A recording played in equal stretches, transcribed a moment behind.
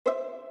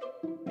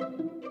Hi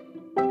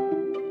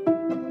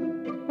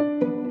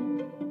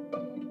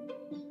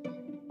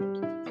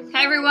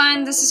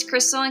everyone, this is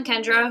Crystal and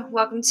Kendra.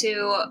 Welcome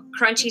to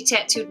Crunchy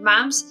Tattooed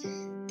Moms.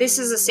 This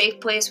is a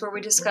safe place where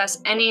we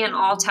discuss any and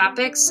all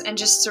topics and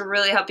just to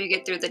really help you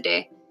get through the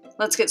day.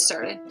 Let's get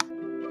started.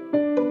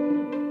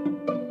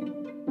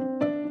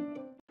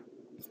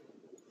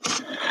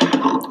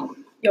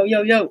 Yo,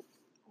 yo, yo.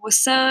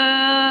 What's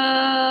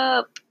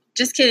up?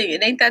 Just kidding.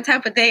 It ain't that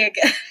type of day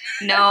again.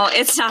 No,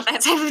 it's not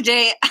that type of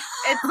day.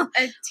 It's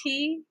a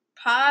tea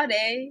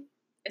party.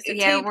 It's a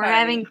Yeah, tea we're party.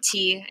 having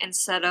tea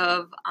instead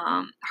of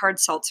hard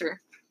seltzer.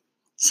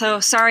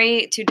 So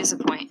sorry to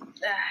disappoint.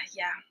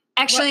 Yeah.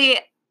 Actually,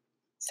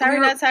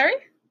 Sorry, not sorry?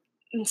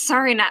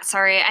 sorry, not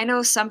sorry. I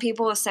know some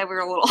people said we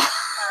were a little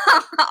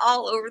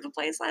all over the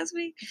place last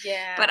week.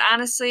 Yeah. But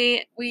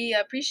honestly, we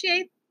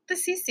appreciate the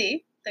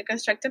CC, the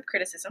constructive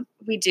criticism.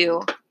 we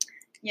do.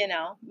 You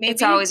know, maybe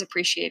It's always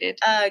appreciated.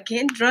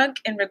 getting drunk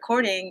and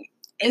recording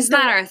It's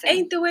not our thing.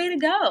 Ain't the way to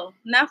go.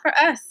 Not for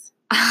us.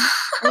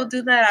 We'll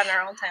do that on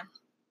our own time.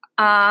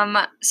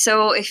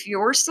 So if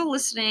you're still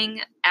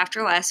listening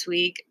after last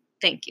week,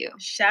 thank you.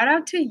 Shout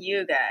out to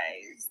you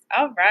guys.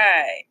 All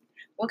right.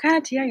 What kind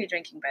of tea are you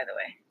drinking, by the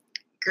way?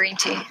 Green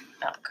tea.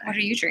 Okay. What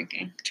are you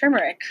drinking?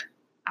 Turmeric.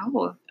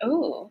 Oh.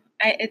 Ooh,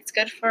 it's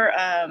good for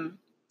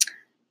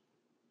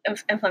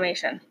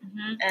inflammation,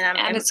 Mm-hmm.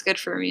 and it's good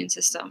for immune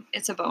system.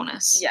 It's a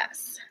bonus.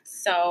 Yes.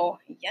 So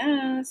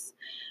yes,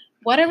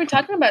 what are we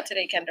talking about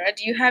today, Kendra?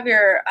 Do you have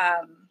your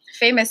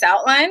famous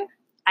outline?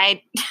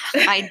 I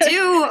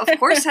do. Of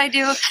course I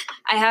do.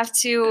 I have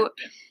to.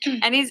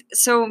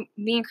 So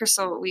me and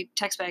Crystal, we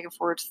text back and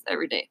forth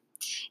every day,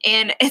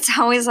 and it's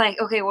always like,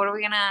 okay, what do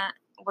we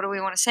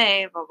want to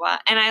say? Blah blah.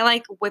 And I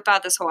like whip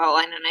out this whole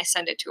outline and I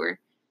send it to her.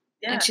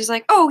 Yeah. And she's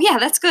like, oh, yeah,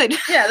 that's good.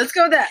 Yeah, let's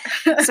go with that.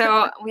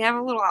 So we have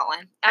a little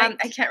outline.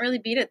 I can't really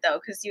beat it, though,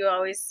 because you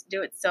always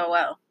do it so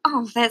well.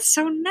 Oh, that's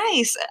so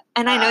nice.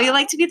 And I know you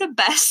like to be the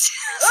best.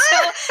 So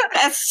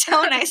that's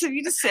so nice of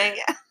you to say.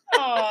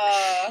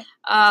 Aww.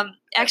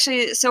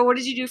 Actually, so what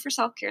did you do for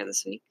self-care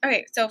this week?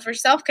 Okay, so for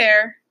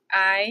self-care,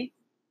 I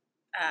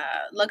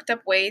looked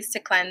up ways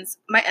to cleanse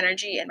my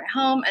energy in my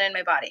home and in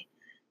my body.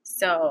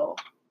 So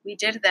we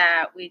did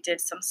that. We did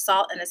some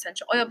salt and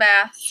essential oil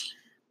baths.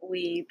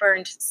 We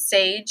burned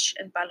sage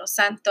and Palo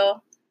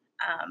Santo.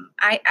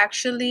 I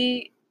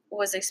actually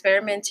was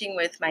experimenting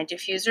with my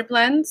diffuser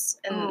blends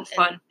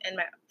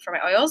for my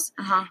oils.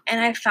 Uh-huh. And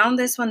I found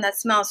this one that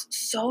smells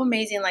so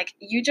amazing. Like,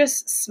 you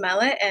just smell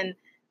it, and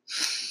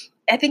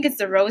I think it's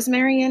the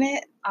rosemary in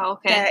it. Oh,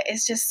 okay. That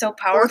is just so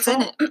powerful.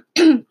 What's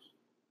in it?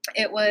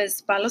 It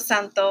was Palo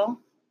Santo,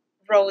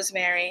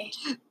 rosemary,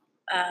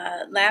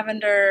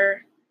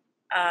 lavender,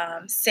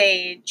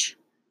 sage,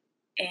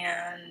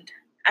 and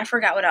I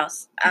forgot what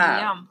else.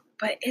 Yum.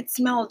 But it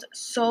smelled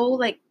so,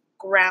 like,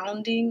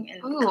 grounding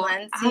and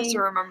cleansing. I have to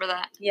remember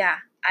that. Yeah.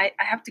 I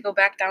have to go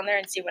back down there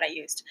and see what I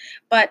used.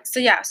 But, so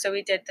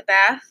we did the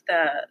bath,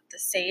 the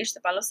sage,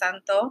 the Palo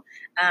Santo.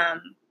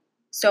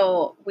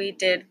 So we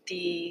did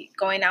the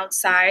going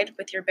outside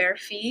with your bare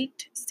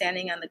feet,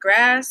 standing on the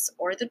grass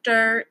or the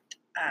dirt.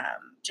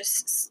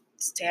 Just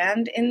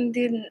stand in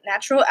the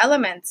natural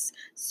elements.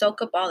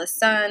 Soak up all the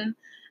sun.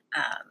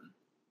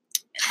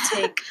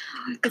 Take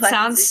it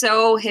sounds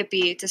so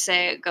hippie to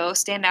say go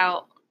stand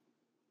out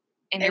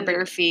in your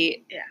bare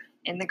feet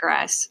in the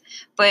grass,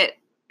 but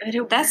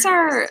that's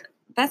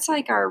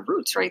like our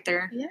roots right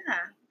there. Yeah,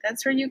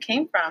 that's where you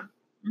came from.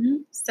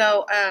 Mm-hmm.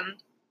 So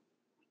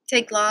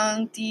take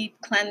long, deep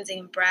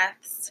cleansing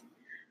breaths.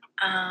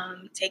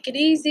 Take it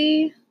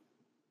easy.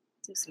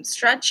 Do some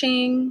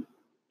stretching,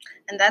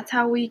 and that's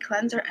how we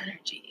cleanse our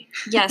energy.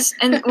 Yes,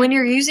 and when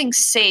you're using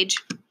sage,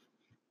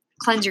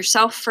 cleanse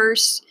yourself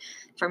first.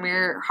 From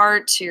your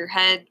heart to your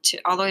head to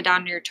all the way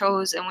down to your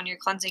toes. And when you're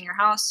cleansing your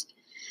house,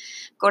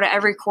 go to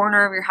every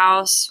corner of your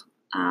house,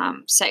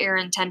 set your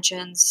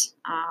intentions.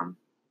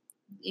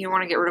 You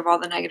want to get rid of all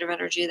the negative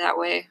energy that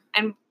way.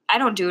 And I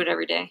don't do it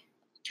every day.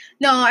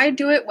 No, I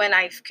do it when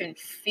I can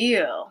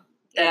feel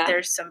that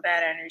there's some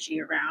bad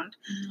energy around.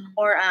 Mm-hmm.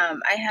 Or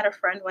I had a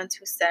friend once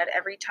who said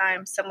every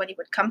time somebody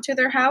would come to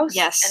their house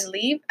and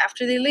leave,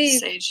 after they leave,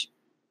 sage.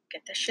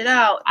 Get the shit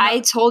out. No. I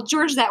told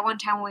George that one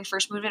time when we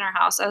first moved in our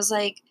house. I was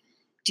like,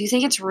 do you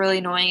think it's really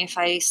annoying if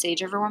I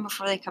sage everyone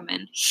before they come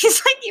in?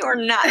 He's like, you are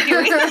not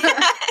doing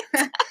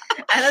that.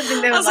 I don't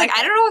think they would. I was like,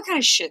 I don't know what kind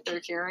of shit they're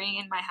carrying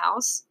in my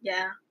house.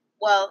 Yeah.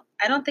 Well,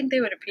 I don't think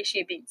they would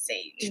appreciate being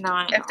saged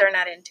if they're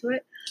not into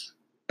it.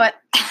 But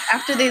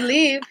after they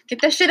leave,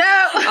 get the shit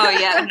out. Oh,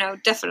 yeah. No,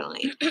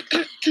 definitely.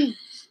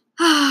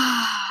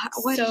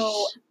 We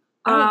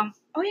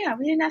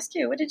didn't ask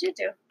you. What did you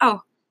do?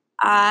 Oh,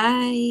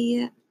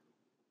 I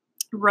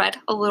read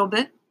a little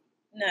bit.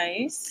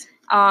 Nice.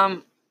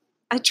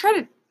 I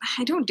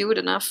don't do it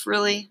enough,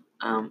 really.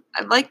 I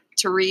like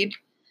to read,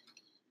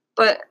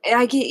 but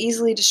I get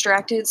easily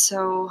distracted,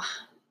 so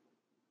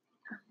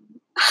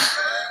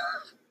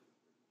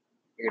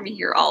you're going to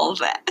hear all of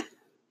that.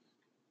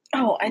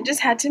 Oh, I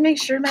just had to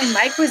make sure my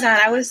mic was on.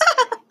 I was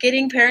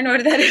getting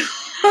paranoid that it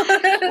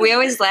We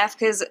always laugh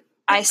because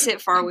I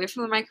sit far away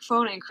from the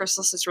microphone and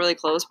Crystal sits really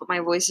close, but my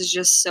voice is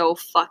just so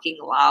fucking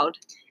loud.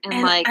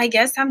 And like, I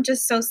guess I'm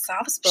just so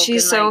soft spoken.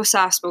 she's so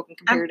soft spoken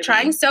compared to me.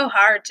 I'm trying so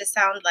hard to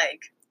sound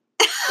like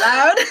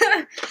loud.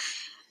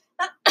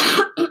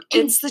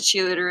 It's the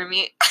cheerleader in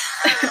me.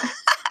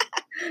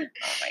 Oh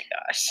my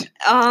gosh.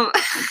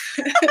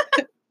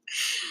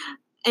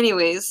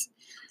 Anyways.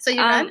 So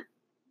you read?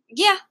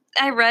 Yeah,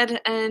 I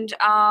read, and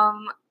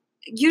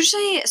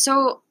usually,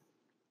 so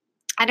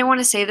I don't want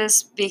to say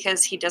this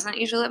because he doesn't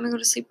usually let me go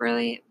to sleep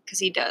early, because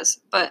he does,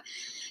 but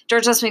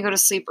George lets me go to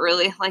sleep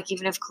early, like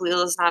even if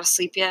Khalil is not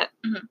asleep yet,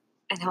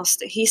 and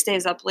he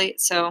stays up late,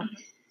 so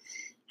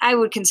I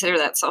would consider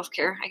that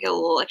self-care. I get a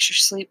little extra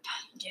sleep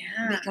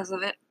because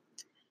of it.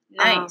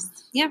 Nice.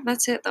 Yeah,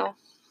 that's it though.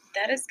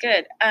 That is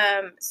good.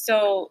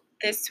 So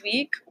this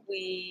week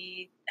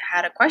we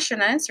had a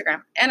question on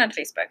Instagram and on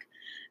Facebook,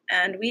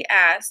 and we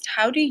asked,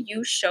 how do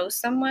you show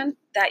someone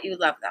that you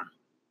love them?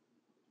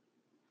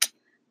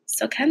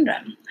 So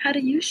Kendra, how do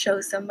you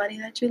show somebody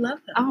that you love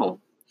them? Oh,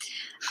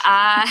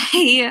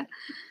 I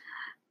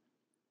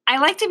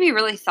like to be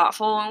really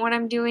thoughtful in what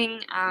I'm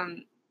doing.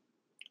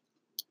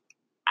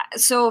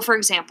 So for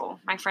example,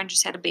 my friend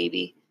just had a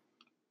baby,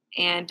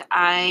 and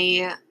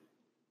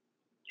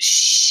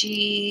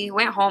she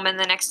went home, and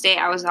the next day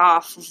I was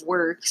off of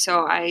work,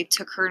 so I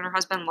took her and her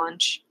husband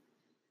lunch,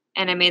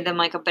 and I made them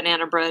like a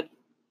banana bread.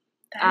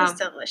 That is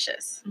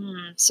delicious.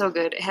 So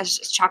good. It has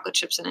chocolate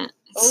chips in it.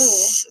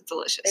 It's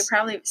delicious. They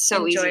probably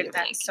so enjoyed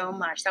that so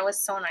much. That was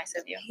so nice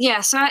of you.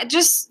 Yeah, so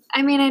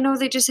I know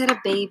they just had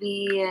a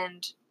baby,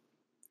 and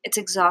it's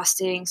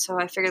exhausting, so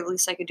I figured the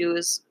least I could do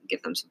is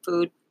give them some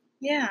food.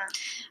 Yeah.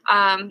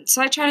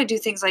 So I try to do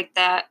things like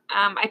that.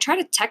 I try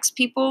to text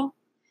people,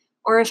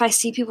 or if I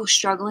see people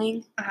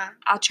struggling,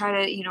 I'll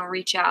try to,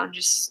 reach out and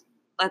just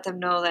let them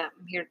know that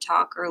I'm here to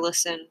talk or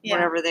listen,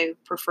 whatever they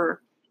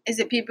prefer. Is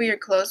it people you're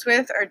close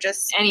with, or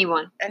just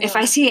anyone? If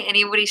I see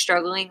anybody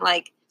struggling,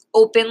 like,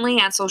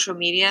 openly on social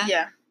media,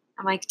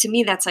 I'm like, to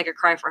me, that's like a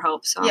cry for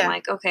help. So I'm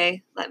like,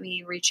 okay, let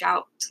me reach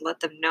out to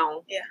let them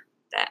know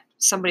that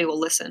somebody will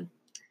listen.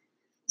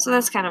 So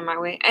that's kind of my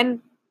way. And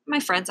my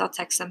friends, I'll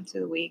text them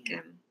through the week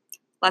and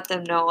let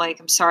them know,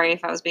 like, I'm sorry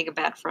if I was being a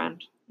bad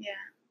friend. Yeah.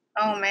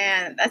 Oh,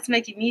 man, that's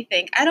making me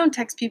think. I don't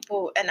text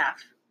people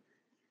enough.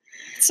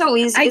 It's so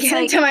easy. I get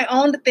into my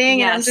own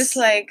thing, and I'm just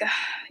like,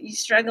 you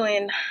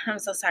struggling. I'm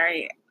so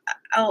sorry.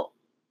 I'll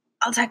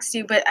text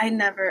you, but I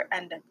never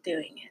end up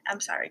doing it.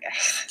 I'm sorry,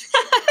 guys.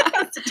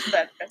 I'm such a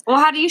bad friend. Well,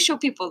 how do you show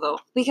people, though?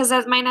 Because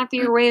that might not be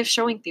your way of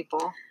showing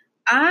people.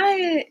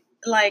 I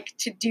like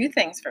to do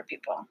things for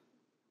people.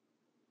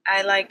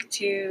 I like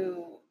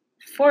to,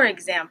 for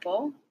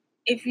example,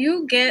 if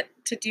you get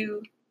to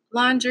do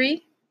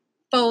laundry,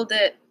 fold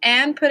it,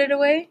 and put it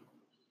away,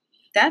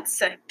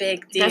 that's a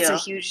big deal. That's a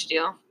huge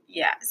deal.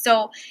 Yeah.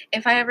 So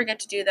if I ever get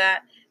to do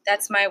that,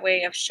 that's my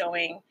way of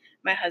showing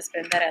my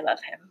husband that I love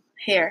him.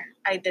 Here,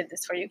 I did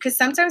this for you. Because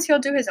sometimes he'll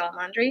do his own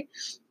laundry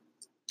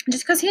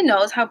just because he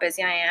knows how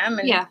busy I am.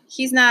 And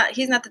he's not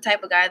the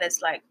type of guy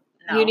that's like,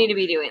 no, you need to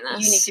be doing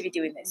this. You need to be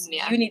doing this.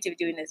 Yeah. You need to be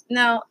doing this.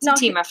 No, it's a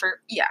team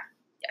effort. Yeah.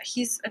 Yeah.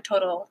 He's a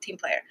total team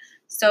player.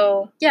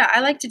 So, yeah,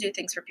 I like to do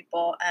things for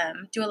people.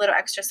 Do a little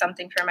extra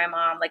something for my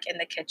mom, like in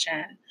the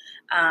kitchen.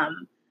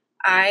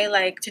 I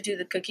like to do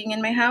the cooking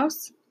in my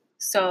house.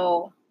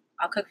 So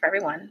I'll cook for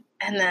everyone,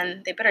 and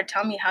then they better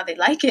tell me how they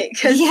like it,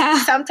 because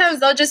sometimes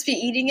they'll just be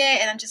eating it,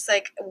 and I'm just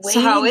like,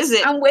 waiting. So how is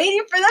it? I'm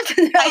waiting for them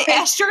to know. I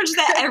ask George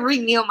that every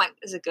meal. I'm like,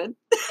 is it good?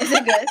 Is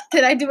it good?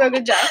 Did I do a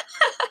good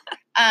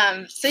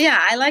job? So yeah,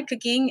 I like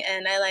cooking,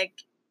 and I like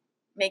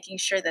making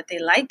sure that they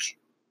like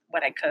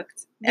what I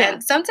cooked. Yeah.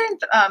 And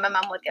sometimes my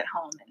mom would get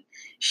home, and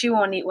she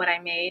won't eat what I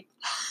made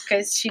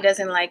because she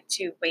doesn't like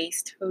to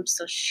waste food,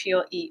 so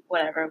she'll eat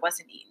whatever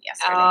wasn't eaten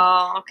yesterday.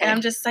 Oh, okay. And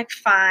I'm just like,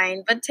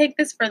 fine, but take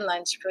this for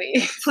lunch,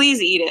 please.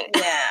 Please eat it.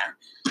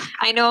 Yeah.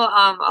 I know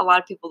a lot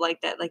of people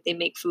like that. Like, they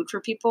make food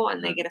for people,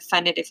 and they get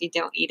offended if you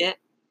don't eat it.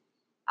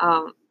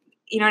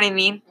 You know what I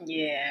mean?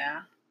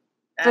 Yeah.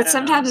 But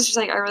sometimes it's just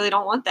like, I really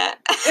don't want that.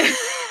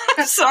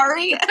 I'm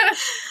sorry.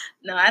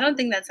 No, I don't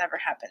think that's ever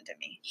happened to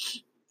me.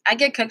 I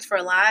get cooked for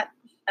a lot,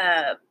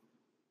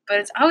 but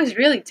it's always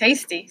really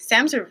tasty.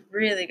 Sam's a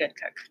really good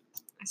cook.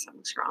 My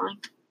stomach's growling.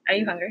 Are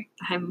you hungry?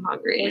 I'm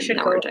hungry. We should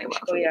go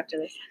eat after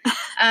this.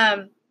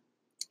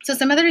 So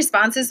some of the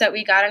responses that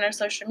we got on our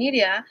social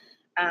media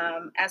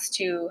as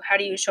to how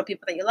do you show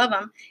people that you love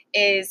them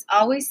is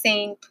always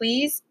saying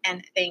please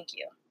and thank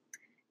you.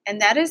 And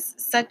that is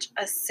such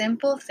a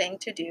simple thing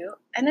to do,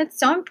 and it's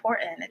so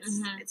important.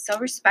 It's so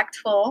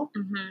respectful.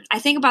 I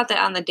think about that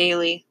on the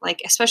daily,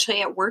 like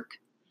especially at work.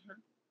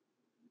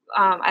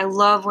 I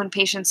love when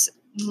patients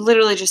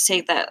literally just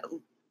take that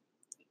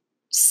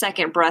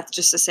second breath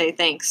just to say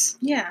thanks.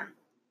 Yeah.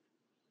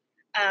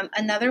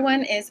 Another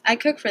one is I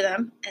cook for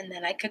them, and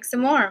then I cook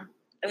some more.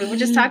 We were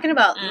just talking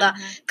about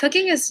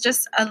cooking is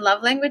just a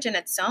love language in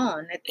its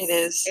own. It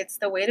is. It's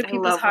the way to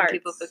people's hearts. I love when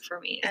people cook for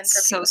me. And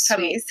it's for so sweet.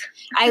 Tummies.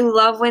 I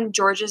love when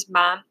George's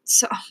mom.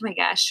 Oh my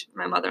gosh,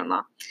 my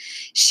mother-in-law.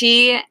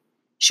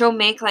 She'll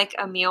make like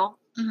a meal,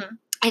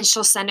 and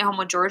she'll send it home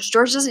with George.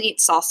 George doesn't eat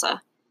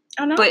salsa,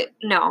 Oh no. but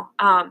no.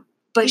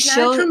 But He's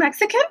she'll. not a true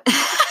Mexican.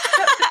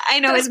 I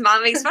know his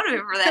mom makes fun of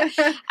him for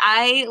that.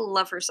 I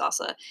love her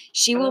salsa.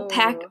 She will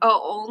pack Oh.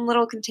 a own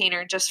little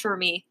container just for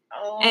me,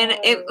 Oh. and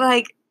it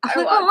like I'm I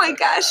like, want oh my some.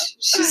 gosh,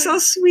 she's so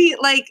sweet.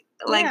 Like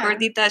Yeah.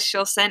 Gordita,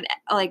 she'll send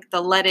like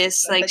the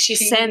lettuce, And like the she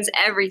cheese. sends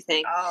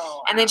everything,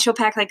 Oh. and then wow. she'll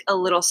pack like a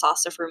little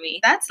salsa for me.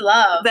 That's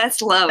love.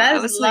 That's love. That I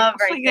is was love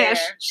like, oh right my gosh,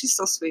 there. she's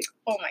so sweet.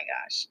 Oh my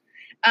gosh.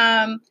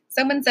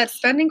 Someone said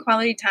spending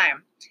quality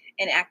time,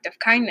 an act of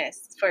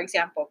kindness. For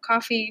example,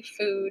 coffee,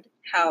 food,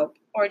 help,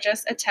 or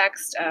just a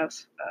text of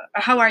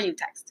a how are you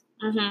text.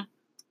 Mm-hmm.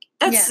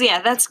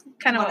 That's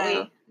Kind of what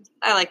what we.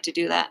 I like to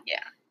do that. Yeah.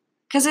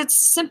 Because it's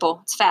simple.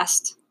 It's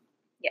fast.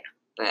 Yeah.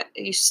 But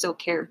you still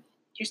care.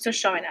 You're still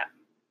showing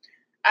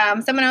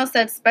up. Someone else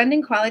said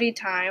spending quality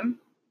time.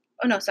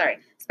 Oh no, sorry.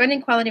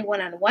 Spending quality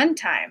one-on-one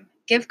time.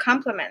 Give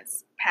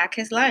compliments. Pack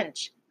his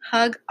lunch.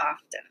 Hug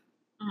often.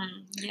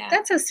 Yeah.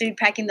 That's so sweet,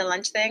 packing the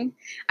lunch thing.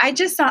 I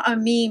just saw a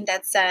meme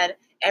that said,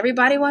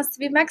 everybody wants to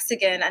be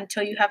Mexican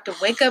until you have to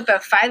wake up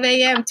at 5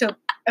 a.m. to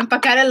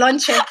empacar el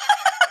lonche. And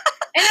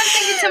I'm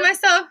thinking to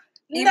myself,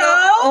 You no.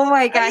 know, oh my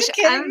Are you gosh,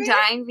 kidding I'm me?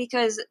 dying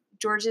because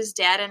George's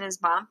dad and his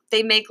mom,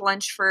 they make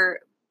lunch for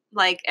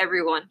like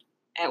everyone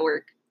at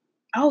work.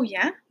 Oh,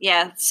 yeah?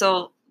 Yeah,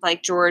 so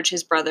like George,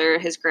 his brother,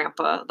 his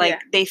grandpa, like Yeah.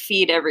 they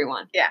feed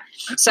everyone. Yeah.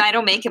 So I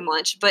don't make him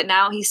lunch, but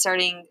now he's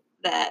starting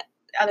that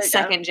Other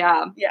second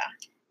job. Yeah.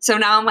 So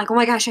now I'm like, oh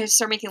my gosh, I have to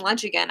start making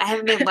lunch again. I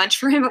haven't made lunch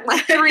for him in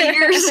like 3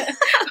 years.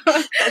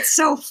 That's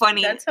so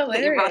funny. That's that you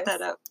brought hilarious.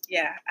 that up.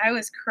 Yeah, I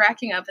was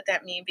cracking up at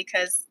that meme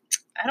because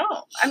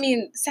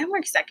Sam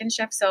works second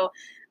shift, so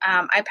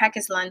I pack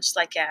his lunch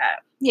like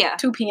at Yeah.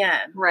 2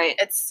 p.m. Right.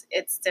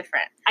 It's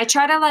different. I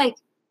try to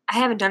I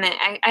haven't done it.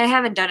 I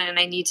haven't done it, and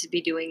I need to be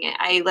doing it.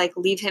 I like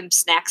leave him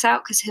snacks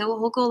out because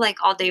he'll go like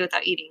all day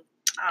without eating,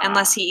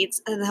 unless he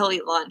eats. He'll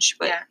eat lunch,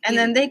 but yeah, and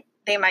then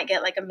they might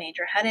get like a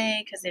major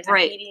headache because they're not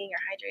Right. eating or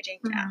hydrating.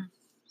 Mhm.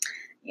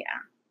 Yeah,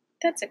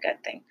 that's a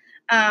good thing.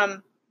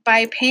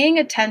 By paying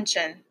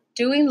attention,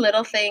 doing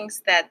little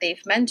things that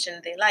they've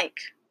mentioned they like.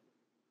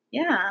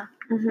 Yeah,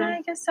 Mhm.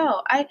 I guess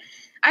so.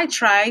 I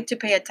try to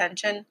pay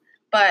attention,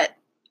 but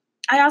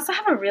I also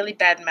have a really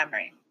bad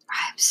memory.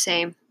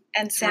 Same.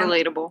 And It's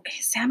relatable.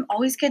 Sam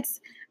always gets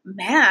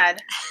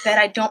mad that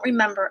I don't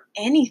remember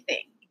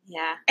anything.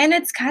 Yeah, And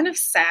it's kind of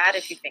sad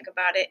if you think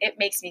about it. It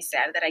makes me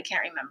sad that I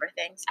can't remember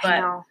things, but I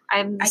know.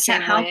 I'm the I same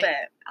can't help way.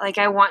 it. Like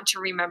I want to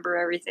remember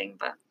everything,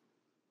 but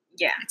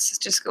Yeah, it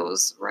just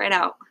goes right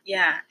out.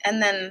 yeah.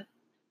 And then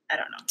I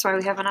don't know. That's why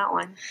we have an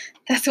outline.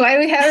 That's why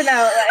we have an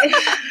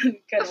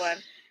outline. Good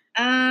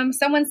one.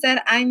 Someone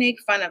said I make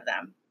fun of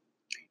them.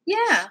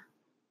 Yeah,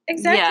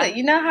 exactly. Yeah.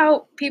 You know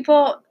how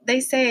people they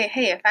say,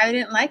 "Hey, if I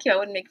didn't like you, I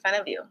wouldn't make fun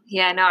of you."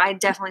 Yeah, no, I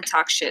definitely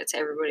talk shit to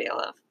everybody I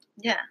love.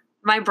 Yeah.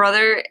 My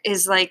brother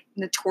is like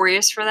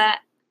notorious for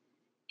that,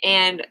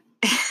 and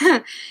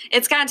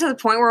it's gotten to the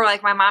point where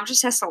like my mom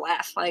just has to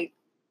laugh. Like,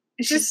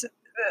 just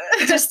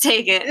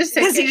take it Just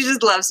take because he it.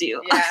 just loves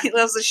you. Yeah. He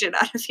loves the shit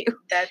out of you.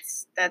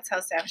 That's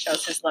how Sam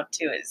shows his love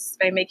too, is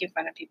by making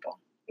fun of people.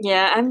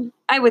 Yeah,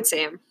 I would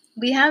say him.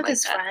 We have Like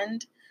this that.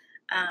 friend,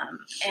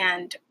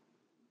 and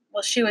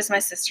well, she was my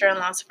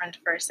sister-in-law's friend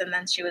first, and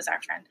then she was our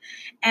friend.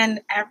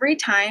 And every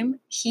time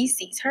he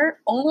sees her,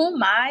 oh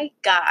my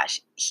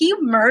gosh, he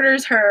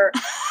murders her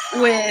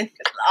with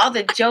all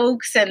the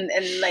jokes and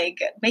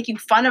like making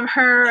fun of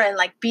her and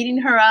like beating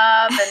her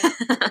up.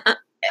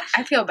 And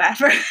I feel bad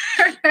for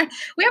her.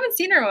 We haven't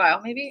seen her in a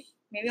while. Maybe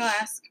I'll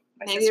ask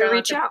my Maybe sister-in-law you'll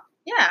reach to- out.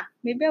 Yeah,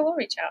 maybe I will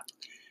reach out.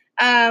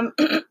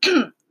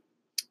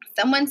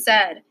 Someone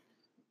said,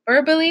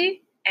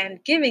 verbally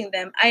and giving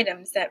them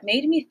items that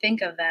made me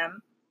think of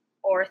them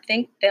or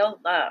think they'll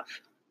love.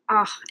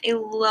 Oh, I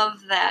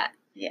love that.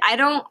 Yeah.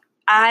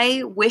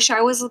 I wish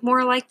I was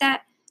more like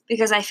that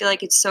because I feel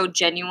like it's so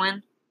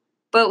genuine.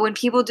 But when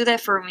people do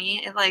that for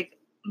me, it like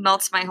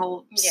melts my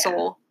whole Yeah.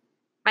 soul.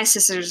 My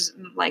sister's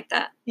like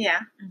that.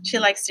 Yeah, she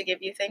likes to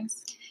give you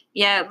things.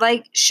 Yeah,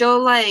 like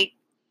she'll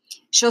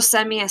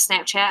send me a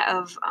Snapchat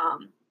of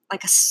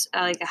like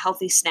a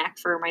healthy snack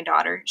for my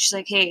daughter. She's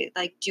like, "Hey,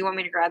 like, do you want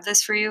me to grab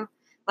this for you?"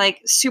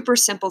 Like super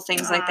simple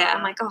things like that.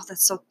 I'm Aw. like, "Oh,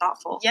 that's so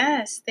thoughtful."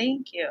 Yes,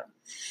 thank you.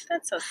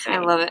 That's so sweet. I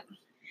love it.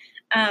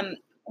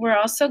 We're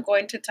also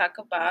going to talk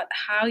about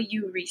how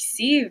you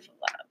receive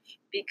love,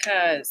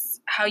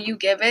 because how you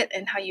give it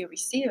and how you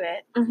receive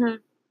it Mm-hmm.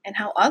 and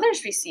how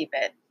others receive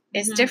it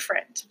is Mhm.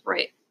 different.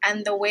 Right.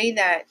 And the way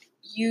that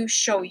you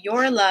show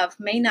your love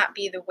may not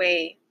be the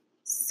way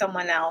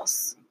someone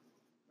else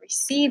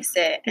receives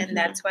it. Mhm. And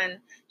that's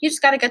when you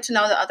just got to get to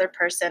know the other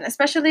person.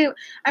 Especially,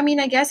 I mean,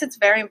 I guess it's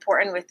very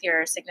important with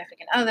your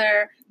significant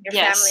other, your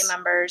Yes. family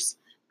members,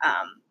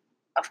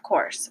 of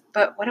course.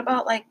 But what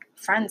about like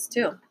friends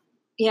too?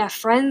 Yeah,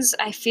 friends,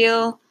 I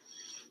feel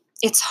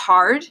it's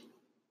hard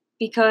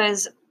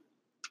because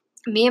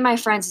me and my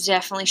friends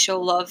definitely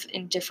show love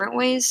in different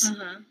ways.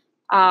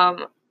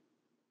 Mm-hmm.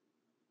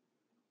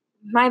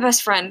 My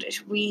best friend,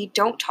 we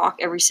don't talk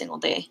every single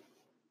day.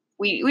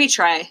 We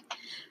try,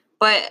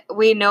 But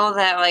we know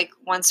that, like,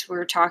 once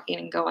we're talking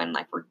and going,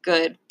 like, we're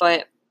good.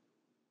 But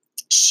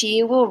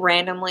she will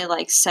randomly,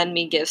 like, send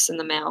me gifts in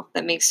the mail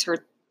that makes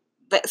her,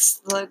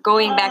 that's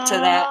going back to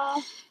that.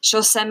 Aw.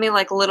 She'll send me,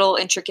 like, little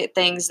intricate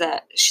things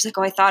that she's like,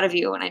 oh, I thought of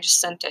you, and I just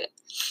sent it.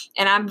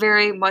 And I'm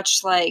very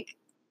much like,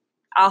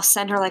 I'll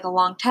send her, like, a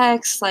long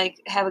text,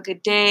 like, have a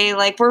good day.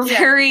 Like, we're Yeah,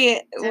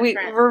 very,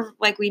 different. we're,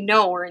 like, we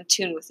know we're in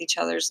tune with each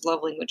other's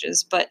love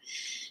languages. But,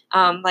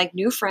 like,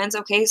 new friends,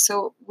 okay,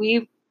 so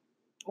we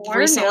We're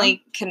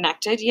recently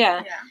connected.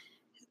 Yeah.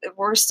 Yeah.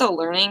 We're still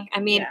learning. I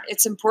mean, Yeah.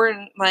 it's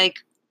important. Like,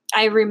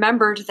 I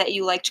remembered that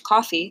you liked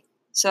coffee.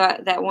 So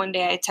that one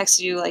day I texted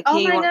you, like, hey, Oh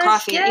you my want gosh,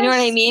 coffee? You know what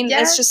I yes, mean?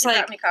 yes, It's just you like,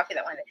 brought me coffee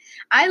that one day.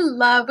 I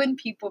love when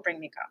people bring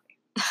me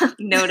coffee.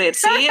 noted.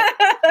 See?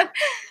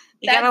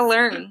 You gotta That's-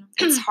 learn.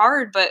 It's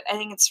hard, but I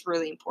think it's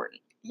really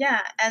important.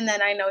 Yeah, and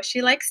then I know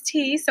she likes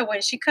tea, so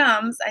when she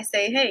comes, I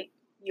say, "Hey,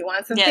 you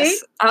want some Yes.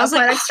 tea?" I was I'll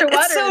like, put extra oh,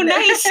 water that's so in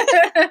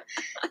there. nice.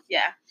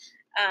 Yeah.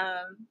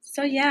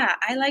 So yeah,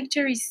 I like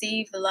to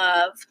receive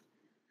love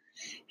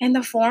in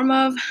the form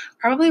of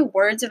probably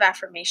words of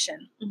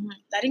affirmation, Mhm.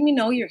 letting me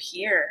know you're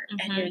here and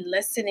Mhm. you're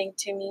listening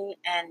to me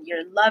and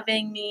you're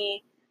loving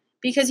me.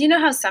 Because you know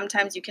how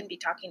sometimes you can be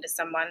talking to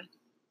someone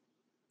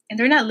and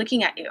they're not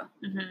looking at you,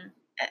 Mhm.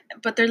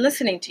 but they're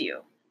listening to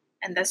you.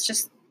 And that's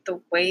just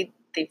the way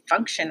they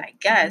function, I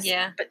guess.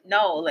 Yeah. But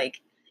no,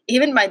 like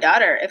even my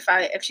daughter,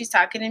 if she's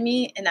talking to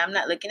me and I'm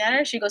not looking at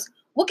her, she goes,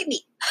 "Look at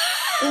me.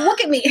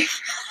 Look at me."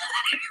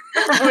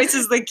 Her voice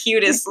is the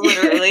cutest,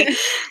 literally.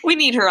 We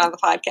need her on the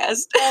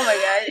podcast. Oh my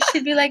god.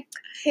 She'd be like,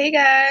 "Hey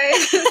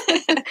guys."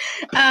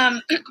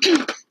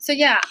 So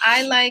yeah,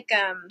 I like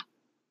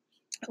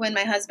when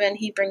my husband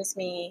he brings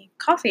me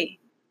coffee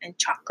and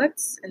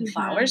chocolates and Mhm.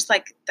 flowers.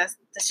 Like that's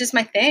just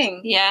my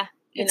thing. Yeah.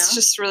 You It's know?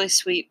 just really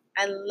sweet.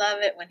 I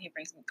love it when he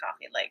brings me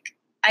coffee. Like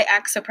I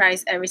act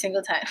surprised every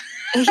single time.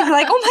 And you're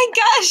like, oh my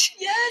gosh.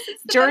 Yes,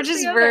 it's the George best is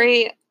thing ever.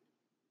 very,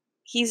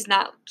 he's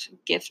not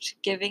gift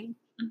giving.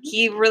 Mhm.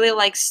 He really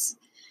likes,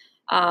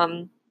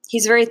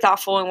 he's very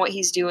thoughtful in what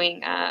he's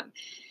doing.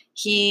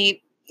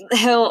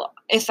 He'll,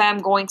 if I'm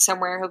going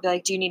somewhere, he'll be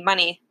like, do you need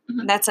money? Mhm.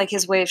 And that's like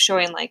his way of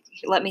showing, like,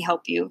 let me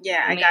help you.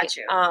 Yeah, I got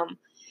you.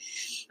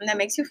 And that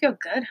makes you feel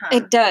good, huh?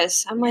 It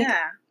does. I'm like,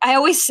 yeah. I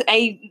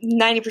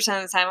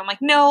 90% of the time, I'm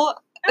like, no.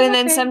 I'm And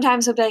then okay.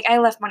 sometimes he'll be like, I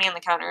left money on the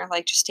counter.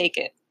 Like, just take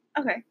it.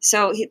 Okay.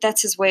 So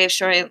that's his way of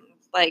showing,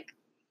 like,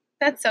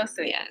 That's so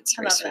sweet. yeah, it's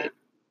I very love sweet. that.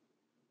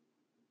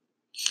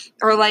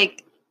 Or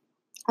like,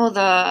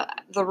 the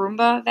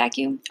Roomba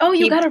vacuum. Oh,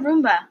 you got a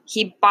Roomba.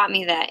 He bought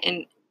me that,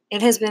 and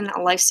it has been a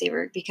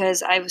lifesaver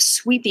because I was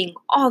sweeping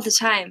all the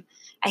time.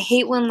 I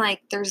hate when,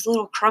 like, there's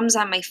little crumbs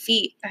on my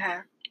feet.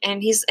 Uh-huh.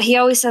 And he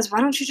always says,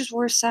 why don't you just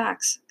wear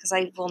socks? Because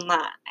I will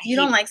not. You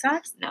don't like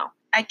socks? No.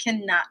 I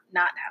cannot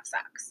not have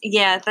socks.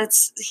 Yeah,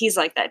 he's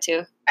like that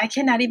too. I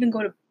cannot even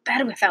go to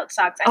bed without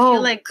socks. I Oh,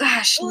 feel like,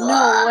 gosh, ugh,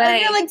 no way.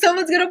 I feel like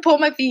someone's going to pull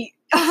my feet.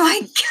 Oh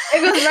my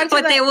It goes back god.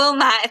 to But they will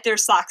not if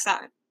there's socks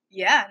on.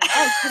 Yeah,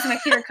 no, because my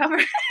feet are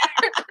covered.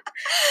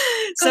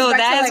 So back to,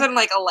 that has like, been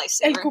like a El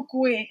lifesaver.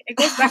 cucuy. It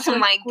goes back to Oh El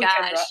my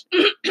cucuy,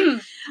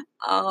 Kendra.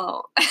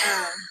 Oh.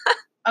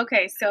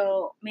 Okay,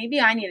 so maybe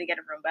I need to get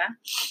a Roomba.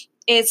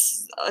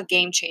 It's a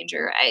game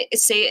changer. I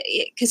say,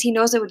 because he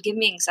knows it would give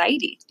me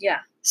anxiety. Yeah.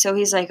 So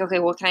he's like, okay,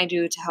 what can I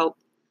do to help?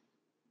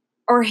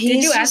 Or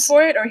Did you ask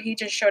for it, or he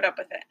just showed up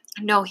with it?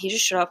 No, he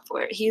just showed up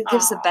for it. He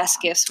gives the best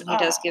Aw. gifts when he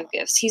does Aw. give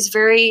gifts. He's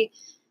very,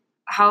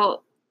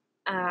 how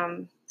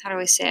do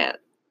I say it?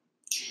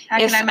 How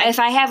can I If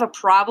I have a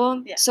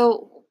problem, Yeah.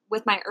 so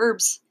with my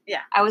herbs,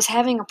 Yeah. I was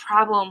having a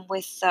problem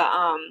with the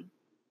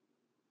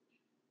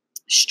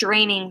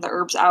straining the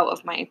herbs out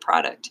of my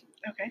product.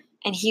 Okay.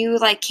 And he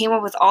like came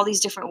up with all these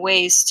different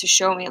ways to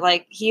show me.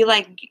 Like he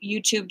like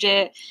YouTubed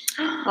it,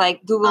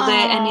 like Googled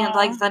it, and then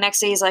like the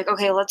next day he's like,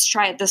 okay, let's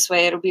try it this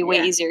way. It'll be way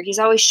Yeah. easier. He's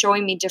always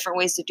showing me different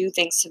ways to do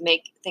things to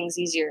make things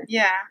easier.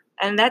 Yeah.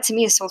 And that to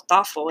me is so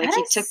thoughtful. Like That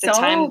he is took the so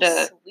time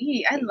to.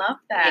 sweet. I love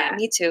that. Yeah,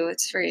 me too.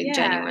 It's very Yeah.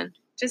 genuine.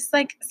 Just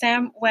like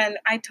Sam, when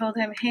I told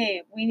him,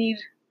 "Hey, we need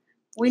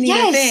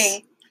Yes. a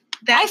thing."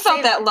 I felt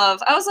saved- that love.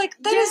 I was like,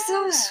 that is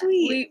so Yeah.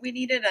 sweet. We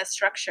needed a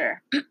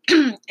structure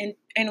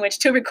in which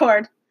to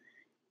record,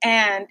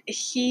 and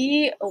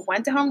he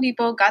went to Home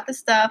Depot, got the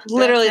stuff.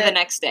 Literally built the it.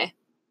 next day.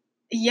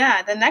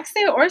 Yeah, the next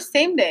day or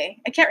same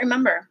day. I can't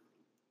remember.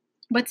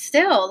 But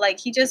still, like,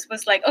 he just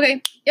was like,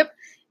 okay, yep.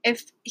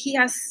 If he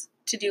has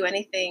to do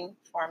anything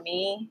for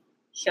me,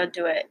 he'll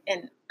do it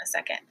in a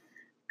second.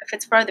 If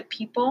it's for other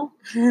people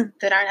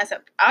that aren't as,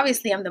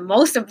 obviously I'm the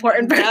most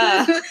important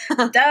person.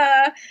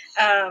 Duh.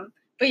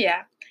 But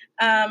yeah.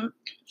 All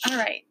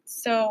right.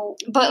 So.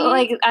 But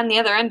like on the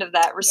other end of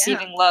that,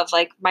 receiving love,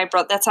 like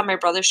that's how my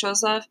brother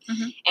shows love.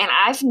 Mhm. And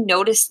I've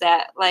noticed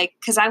that, like,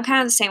 because I'm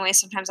kind of the same way.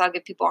 Sometimes I'll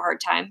give people a hard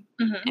time,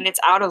 Mhm. and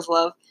it's out of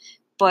love,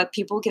 but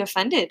people get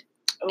offended,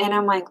 and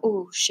I'm like,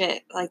 Ooh. oh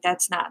shit, like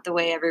that's not the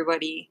way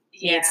everybody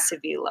Yeah. needs to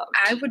be loved.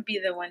 I would be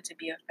the one to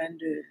be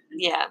offended.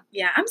 Yeah,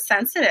 Yeah, I'm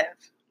sensitive.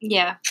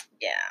 yeah.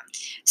 Yeah.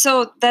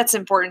 So that's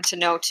important to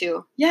know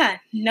too. Yeah.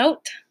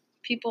 Note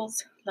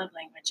people's Love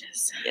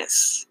languages.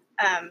 Yes.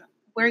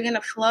 We're going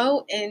to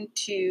flow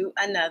into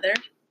another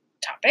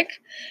topic.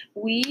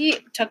 We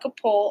took a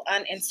poll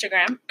on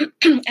Instagram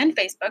and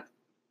Facebook,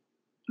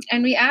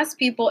 and we asked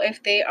people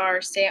if they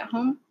are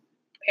stay-at-home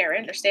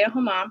parent or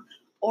stay-at-home mom,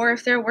 or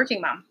if they're a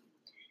working mom.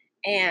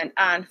 And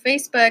on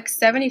Facebook,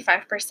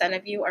 75%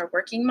 of you are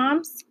working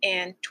moms,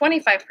 and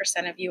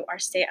 25% of you are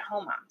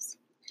stay-at-home moms.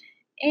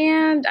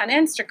 And on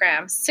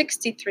Instagram,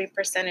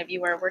 63% of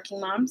you are working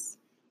moms,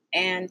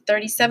 and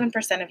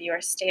 37% of you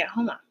are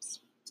stay-at-home moms.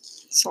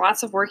 So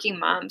lots of working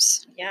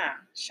moms. Yeah,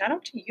 shout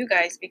out to you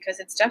guys, because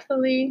it's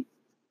definitely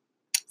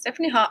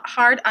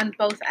hard on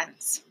both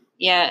ends.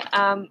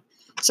 Yeah.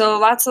 So a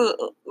lot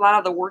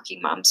of the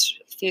working moms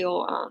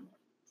feel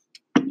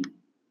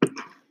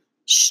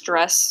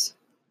stress.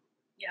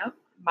 Yep.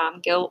 Mom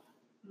guilt.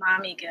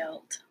 Mommy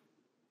guilt.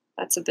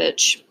 That's a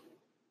bitch.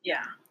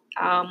 Yeah.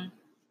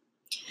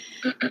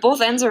 Both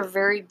ends are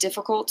very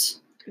difficult.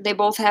 They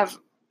both have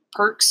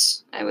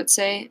perks, I would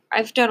say.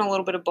 I've done a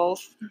little bit of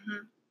both.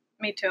 Mm-hmm.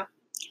 Me too.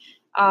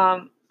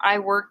 I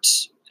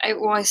worked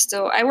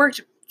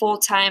full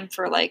time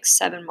for like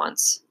 7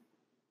 months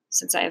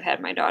since I have had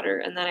my daughter,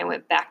 and then I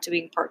went back to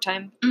being part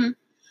time.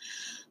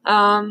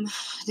 Mm-hmm.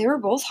 They were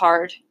both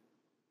hard.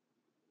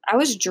 I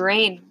was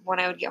drained when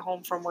I would get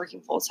home from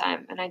working full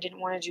time, and I didn't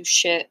want to do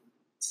shit.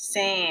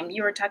 Same.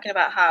 You were talking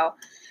about how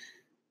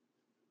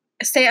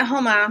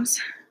stay-at-home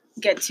moms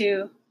get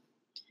to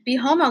be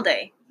home all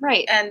day,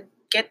 right, and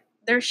get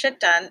their shit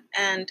done,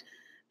 and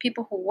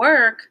people who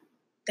work,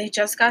 they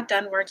just got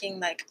done working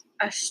like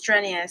a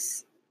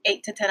strenuous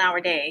 8 to 10 hour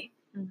day,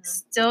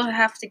 still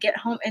have to get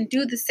home and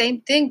do the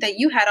same thing that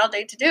you had all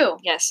day to do.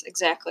 Yes,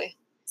 exactly.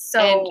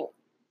 So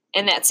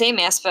in that same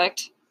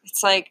aspect,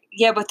 it's like,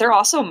 yeah, but they're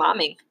also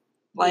momming.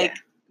 Like,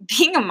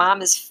 being a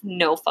mom is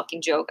no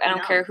fucking joke. I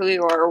don't care who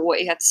you are or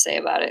what you have to say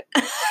about it.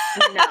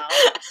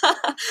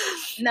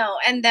 No,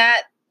 and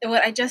that,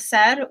 what I just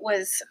said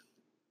was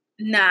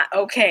not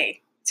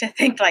okay to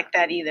think like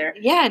that either.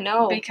 Yeah,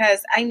 no.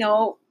 Because I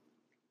know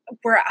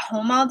we're at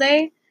home all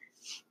day,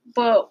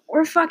 but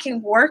we're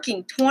fucking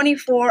working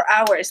 24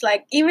 hours,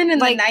 like even in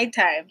the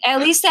nighttime.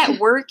 At least at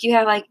work, you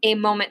have like a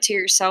moment to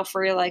yourself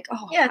where you're like,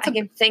 oh, yeah, I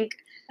can think.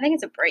 I think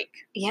it's a break.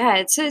 Yeah,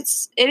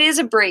 it is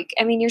a break.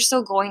 I mean, you're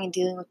still going and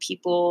dealing with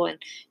people and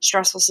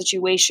stressful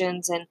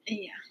situations and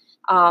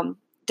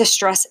the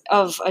stress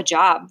of a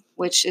job,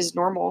 which is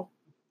normal.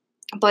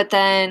 But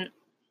then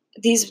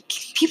these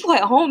people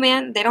at home,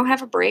 man, they don't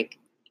have a break.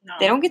 No.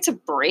 They don't get to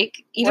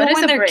break. Even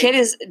when their kid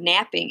is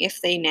napping,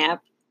 if they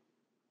nap,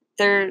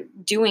 they're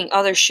doing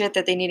other shit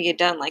that they need to get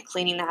done, like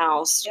cleaning the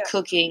house,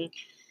 cooking,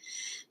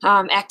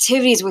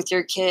 activities with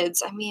your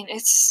kids. I mean,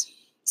 it's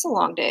a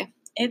long day.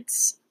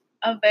 It's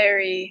a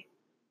very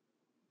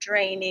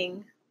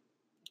draining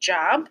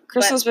job.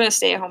 Crystal's been a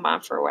stay-at-home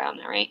mom for a while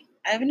now, right?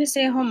 I've been a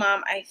stay-at-home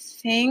mom, I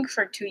think,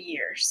 for 2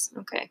 years.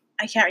 Okay.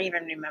 I can't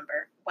even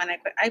remember when I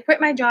quit. I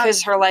quit my job.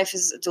 Because her life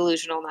is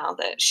delusional now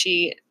that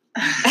she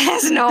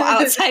has no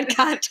outside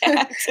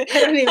contact. I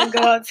don't even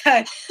go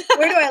outside.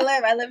 Where do I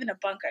live? I live in a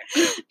bunker.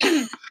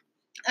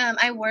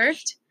 I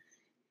worked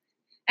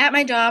at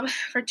my job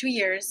for 2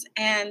 years,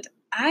 and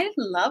I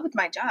loved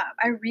my job.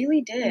 I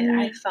really did.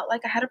 I felt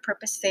like I had a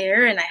purpose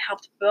there, and I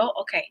helped build.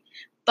 Okay,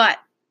 but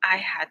I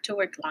had to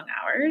work long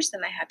hours,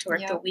 and I had to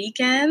work the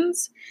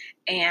weekends.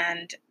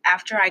 And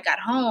after I got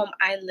home,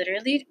 I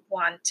literally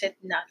wanted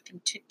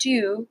nothing to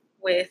do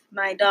with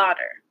my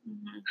daughter.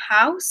 Mm-hmm.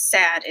 How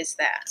sad is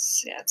that?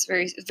 Yeah, it's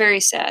very, very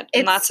sad.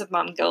 And lots of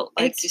mom guilt,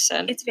 like you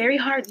said. It's very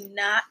hard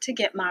not to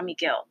get mommy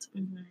guilt.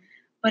 Mm-hmm.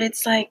 But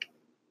it's like,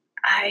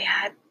 I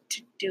had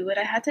to do what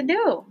I had to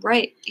do.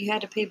 Right. You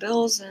had to pay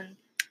bills and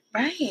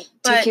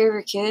take care of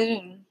your kid.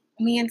 And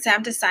me and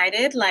Sam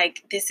decided,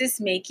 like, this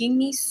is making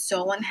me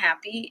so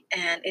unhappy,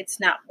 and it's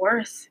not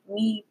worth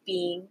me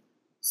being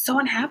so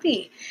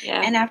unhappy.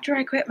 Yeah. And after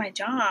I quit my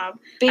job,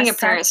 being a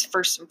parent is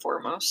first and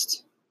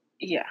foremost.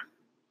 Yeah.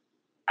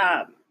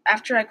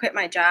 After I quit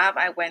my job,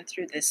 I went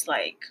through this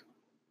like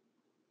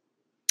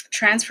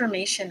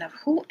transformation of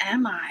who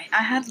am I?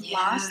 I had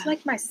lost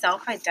like my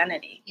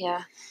self-identity.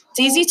 Yeah. It's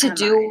easy to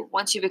do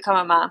once you become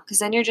a mom, because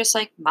then you're just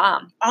like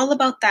mom. All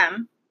about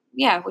them.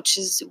 Yeah, which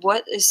is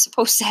what is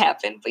supposed to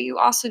happen. But you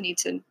also need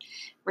to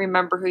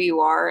remember who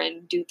you are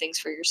and do things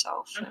for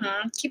yourself.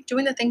 Mm-hmm. Keep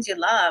doing the things you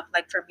love.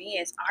 Like for me,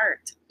 it's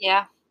art.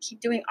 Yeah. Keep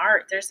doing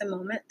art. There's a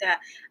moment that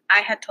I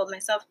had told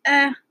myself,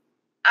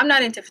 I'm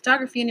not into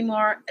photography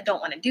anymore. I don't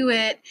want to do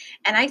it.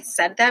 And I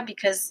said that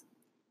because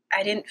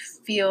I didn't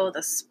feel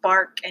the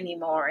spark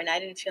anymore. And I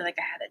didn't feel like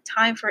I had the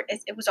time for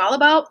it. It was all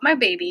about my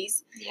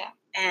babies. Yeah.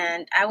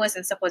 And I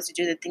wasn't supposed to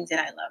do the things that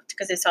I loved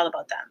because it's all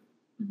about them.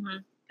 Mm-hmm.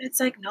 But it's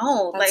like,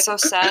 no. That's so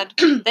sad.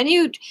 Then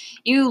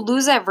you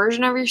lose that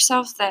version of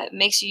yourself that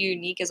makes you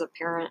unique as a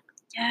parent.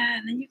 Yeah,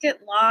 and then you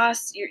get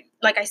lost. You're,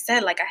 like I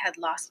said, like I had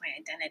lost my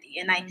identity.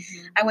 And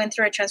I went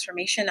through a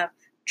transformation of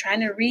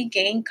trying to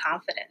regain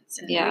confidence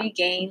and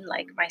regain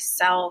like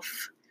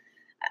myself.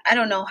 I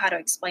don't know how to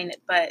explain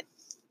it, but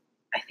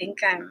I think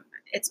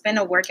it's been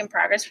a work in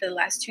progress for the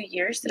last 2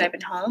 years that I've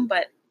been home,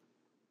 but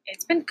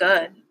It's been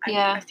good.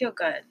 Yeah. I feel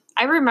good.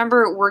 I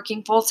remember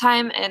working full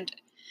time, and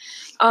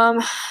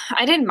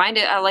I didn't mind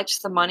it. I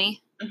liked the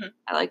money. Mhm.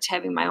 I liked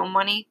having my own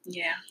money.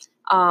 Yeah.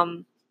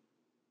 But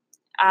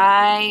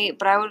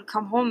I would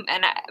come home,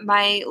 and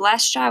my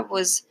last job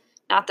was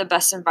not the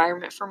best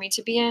environment for me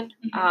to be in.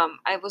 Mhm.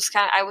 I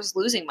was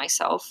losing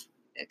myself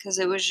because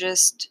it was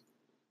just,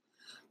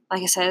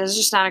 like I said, it was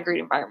just not a great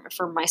environment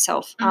for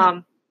myself.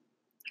 Mhm.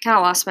 I kind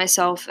of lost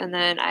myself, and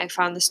then I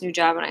found this new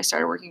job, and I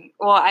started working.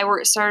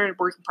 Well, started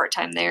working part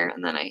time there,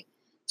 and then I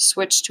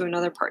switched to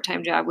another part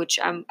time job, which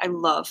I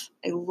love.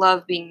 I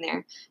love being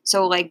there.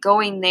 So like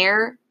going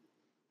there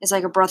is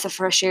like a breath of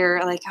fresh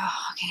air. Like,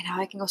 oh, okay, now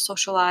I can go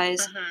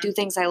socialize, Mhm. do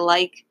things I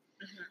like.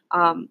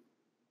 Mhm.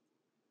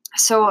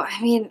 So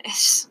I mean,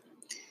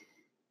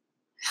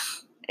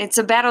 it's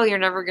a battle you're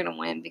never gonna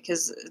win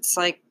because it's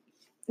like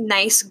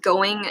nice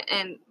going,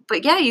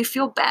 but yeah, you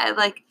feel bad.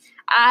 Like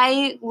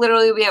I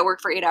literally will be at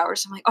work for 8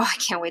 hours. I'm like, oh, I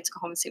can't wait to go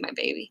home and see my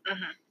baby.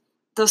 Mhm.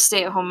 Those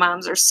stay-at-home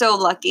moms are so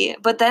lucky.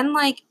 But then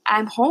like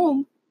I'm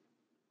home.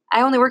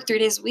 I only work 3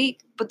 days a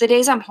week, but the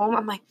days I'm home,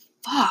 I'm like,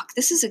 fuck,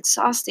 this is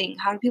exhausting.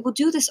 How do people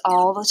do this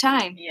all the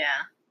time?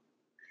 Yeah.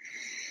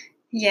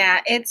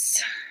 Yeah,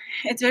 it's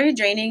very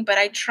draining, but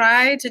I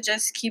try to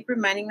just keep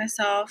reminding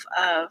myself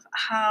of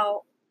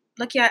how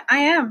lucky I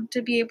am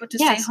to be able to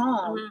stay Yes.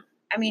 home. Mhm.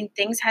 I mean,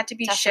 things had to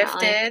be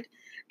Definitely. shifted.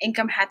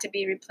 Income had to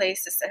be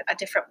replaced a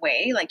different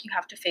way. Like, you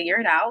have to figure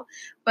it out.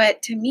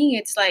 But to me,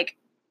 it's like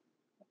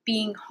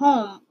being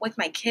home with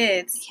my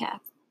kids. Yeah.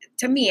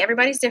 To me,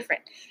 everybody's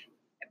different.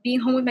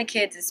 Being home with my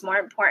kids is more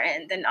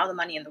important than all the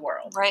money in the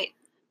world. Right.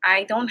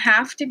 I don't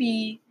have to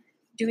be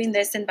doing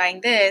this and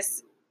buying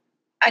this.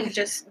 I could Mhm.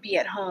 just be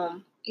at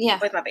home Yeah.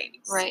 with my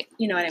babies. Right.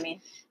 You know what I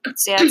mean?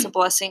 Yeah, it's a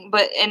blessing.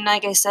 And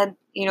like I said,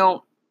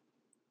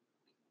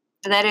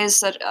 that is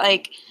such,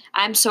 like,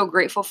 I'm so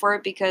grateful for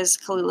it because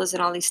Khalila's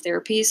in all these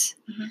therapies.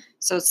 Mhm.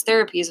 So it's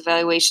therapies,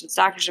 evaluations,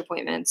 doctor's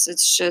appointments.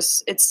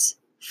 It's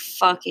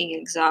fucking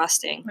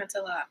exhausting. That's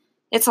a lot.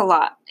 It's a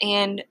lot.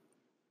 And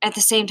at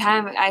the same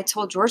time, I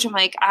told George, I'm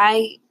like,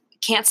 I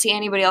can't see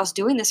anybody else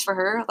doing this for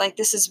her. Like,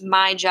 this is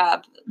my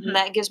job. Mhm. And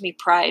that gives me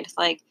pride.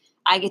 Like,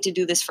 I get to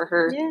do this for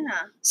her.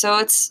 Yeah. So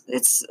it's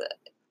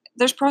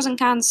there's pros and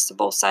cons to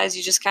both sides.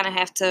 You just kind of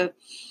have to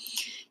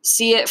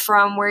see it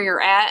from where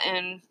you're at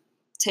and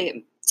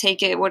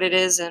take it what it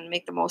is and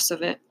make the most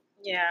of it.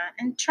 Yeah.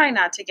 And try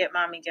not to get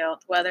mommy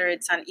guilt, whether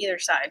it's on either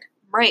side.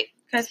 Right.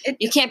 Because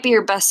You can't be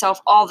your best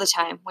self all the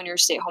time when you're a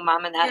stay-at-home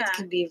mom, and that Yeah.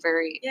 can be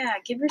very. Yeah,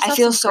 give yourself I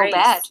feel some so grace.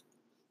 bad.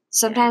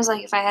 Sometimes,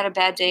 like, if I had a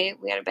bad day,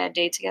 we had a bad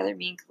day together,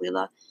 me and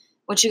Kalila.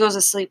 When she goes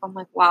to sleep, I'm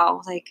like,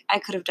 wow, like, I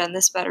could have done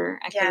this better.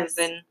 I could have Yes.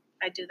 been.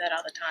 I do that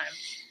all the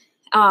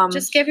time.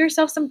 Just give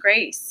yourself some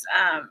grace.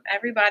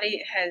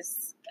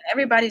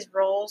 Everybody's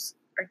roles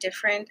are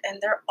different,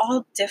 and they're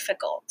all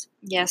difficult.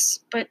 Yes.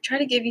 But try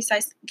to give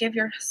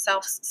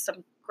yourself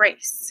some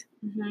grace.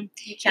 Mm-hmm.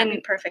 You can't be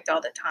perfect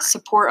all the time.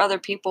 Support other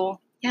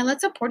people. Yeah,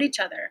 let's support each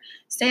other.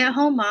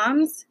 Stay-at-home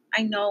moms,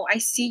 I know, I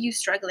see you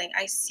struggling.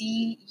 I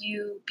see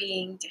you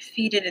being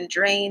defeated and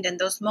drained, and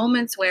those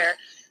moments where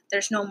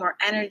there's no more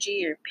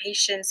energy or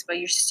patience, but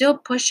you're still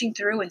pushing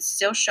through and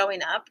still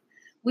showing up.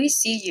 We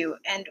see you,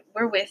 and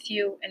we're with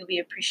you, and we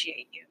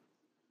appreciate you.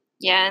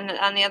 Yeah, and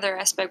on the other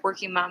aspect,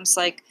 working moms,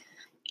 like,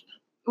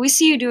 we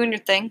see you doing your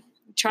thing,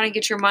 trying to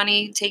get your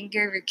money, taking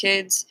care of your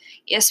kids.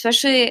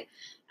 Especially,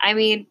 I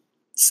mean,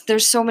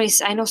 there's so many.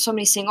 I know so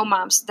many single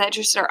moms that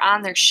just are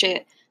on their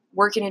shit,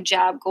 working a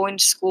job, going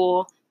to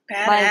school.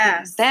 Badass.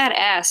 Like,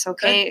 badass.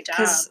 Okay, Good job.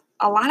 because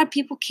a lot of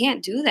people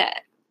can't do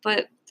that.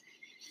 But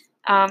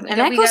and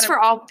that goes for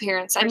all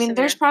parents. I mean,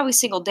 there's probably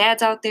single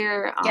dads out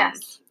there.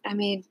 Yes. I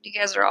mean, you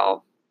guys are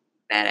all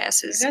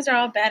badasses. You guys are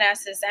all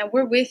badasses, and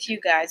we're with you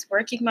guys.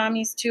 Working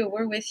mommies too.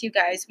 We're with you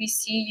guys. We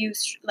see you.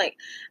 I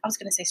was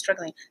gonna say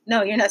struggling.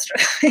 No, you're not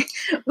struggling.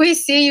 We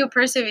see you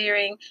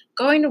persevering,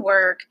 going to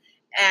work,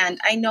 and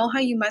I know how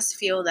you must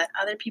feel that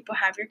other people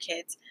have your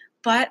kids.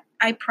 But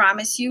I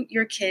promise you,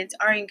 your kids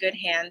are in good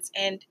hands,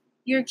 and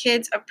your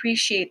kids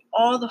appreciate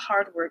all the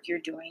hard work you're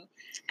doing.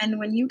 And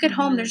when you get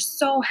home, they're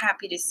so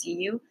happy to see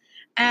you,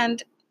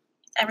 and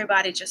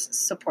everybody just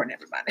support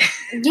everybody.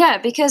 Yeah,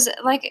 because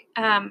like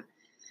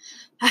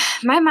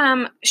my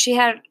mom, she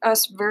had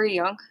us very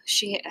young.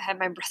 She had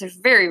my brother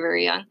very,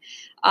 very young.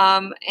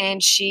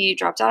 And she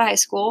dropped out of high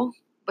school,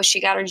 but she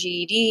got her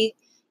GED,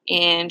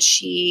 and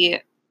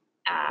she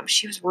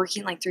was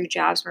working like 3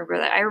 jobs. I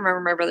remember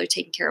my brother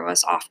taking care of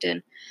us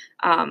often,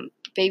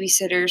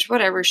 babysitters,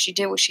 whatever. She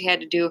did what she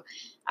had to do.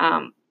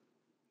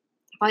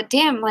 But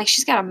damn, like,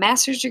 she's got a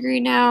master's degree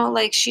now.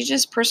 Like, she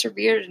just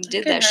persevered and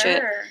did that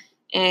shit.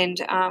 And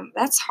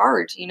that's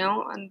hard,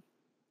 and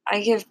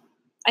I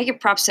give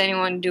props to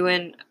anyone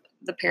doing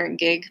the parent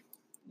gig.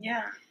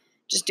 Yeah.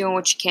 Just doing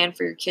what you can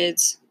for your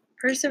kids.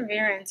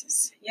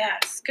 Perseverance.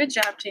 Yes. Good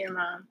job to your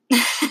mom.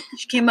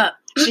 She came up.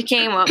 She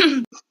came up.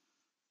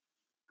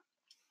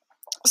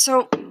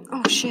 So,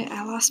 oh shit,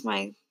 I lost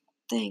my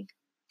thing.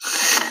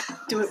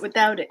 Do it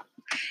without it.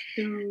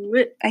 Do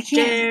it. I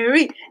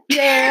can't.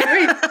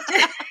 Jerry.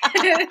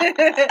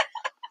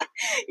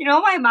 You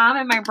know, my mom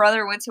and my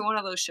brother went to one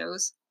of those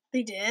shows.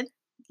 They did?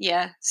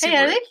 Yeah. Hey,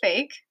 are they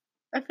fake?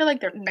 I feel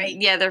like they're fake.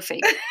 Yeah, they're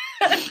fake.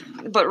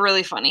 But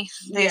really funny.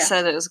 They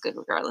said it was good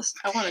regardless.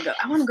 I want to go.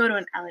 I want to go to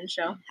an Ellen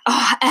show.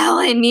 Oh,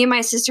 Ellen. Me and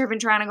my sister have been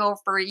trying to go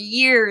for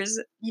years.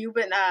 You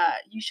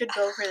should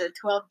go for the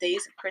 12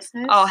 days of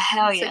Christmas. Oh,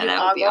 hell yeah. So you that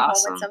all would be go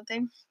awesome. home with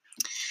something.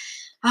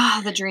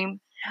 Ah, the dream.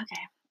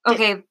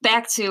 Okay,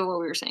 back to what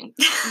we were saying.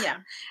 Yeah.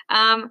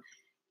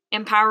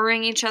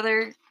 Empowering each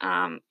other,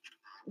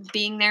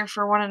 being there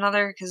for one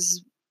another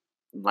because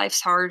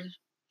life's hard.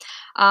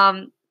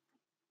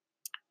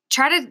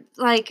 Try to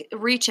like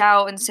reach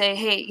out and say,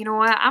 hey, you know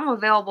what? I'm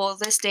available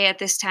this day at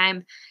this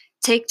time.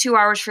 Take 2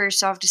 hours for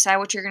yourself, decide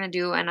what you're going to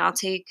do. And I'll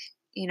take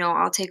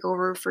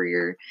over for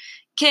your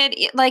kid.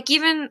 Like,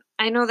 even,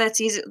 I know that's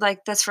easy.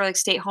 Like, that's for like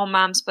stay-at-home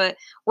moms, but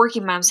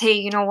working moms, hey,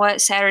 you know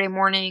what? Saturday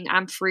morning,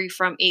 I'm free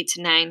from 8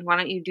 to 9. Why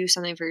don't you do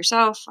something for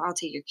yourself? I'll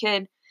take your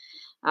kid.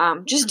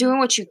 Just doing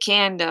what you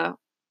can to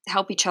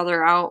help each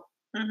other out.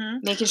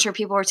 Making sure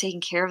people are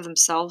taking care of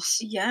themselves.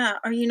 Yeah.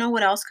 Or you know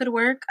what else could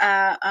work?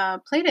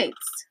 Play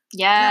dates.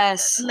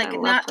 Yes. Like, I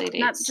love not play dates.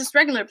 not just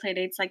regular play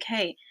dates. Like,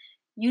 hey,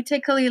 you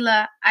take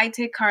Kalila, I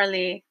take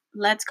Carly.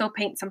 Let's go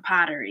paint some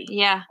pottery.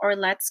 Yeah. Or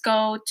let's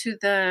go to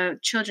the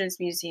children's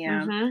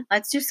museum.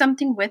 Let's do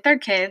something with our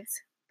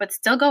kids, but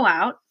still go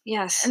out.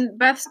 Yes. And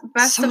best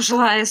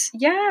socialize.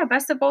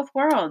 Best of both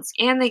worlds.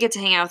 And they get to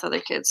hang out with other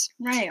kids.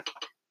 Right.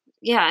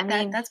 Yeah, I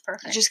mean, that's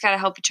perfect. You just got to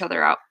help each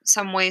other out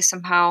some way,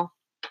 somehow.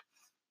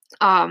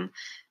 I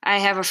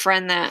have a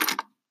friend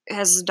that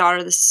has a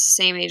daughter the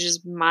same age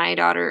as my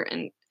daughter,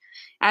 and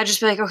I'd just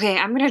be like, okay,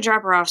 I'm going to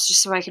drop her off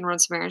just so I can run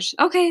some errands.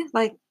 Okay,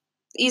 like,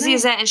 easy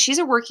as that. And she's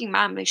a working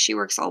mom. Like, she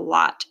works a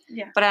lot.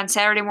 Yeah. But on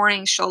Saturday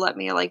mornings, she'll let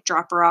me, like,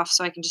 drop her off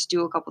so I can just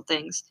do a couple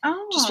things.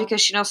 Oh. Just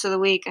because she knows through the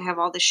week I have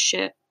all this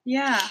shit.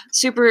 Yeah.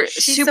 Super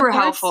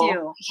helpful.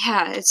 You.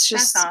 Yeah, it's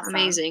just awesome.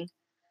 Amazing.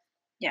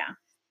 Yeah.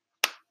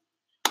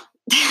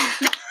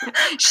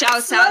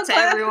 Shouts out to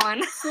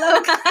everyone.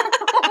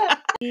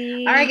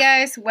 All right,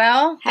 guys.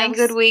 Well, have a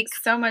good week.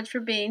 So much for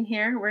being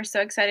here. We're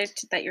so excited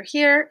that you're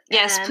here.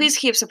 Yes, please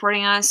keep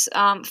supporting us.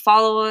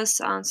 Follow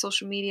us on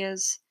social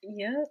medias.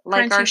 Yeah.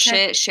 Like our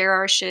shit, share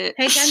our shit.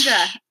 Hey,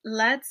 Kendra,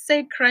 let's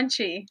say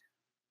crunchy.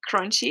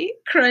 Crunchy?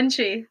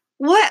 Crunchy.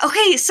 What?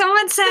 Okay,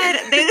 someone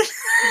said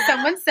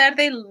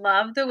they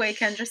love the way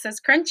Kendra says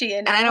crunchy,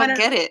 and I don't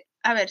get it.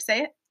 A ver,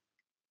 say it.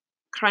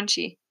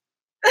 Crunchy.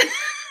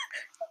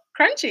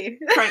 Crunchy.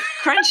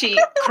 Crunchy.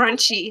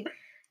 Crunchy.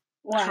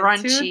 1,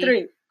 crunchy. 2,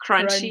 3.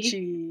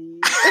 Crunchy.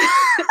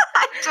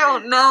 I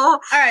don't know.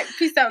 All right.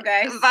 Peace out,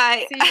 guys.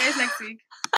 Bye. See you guys next week.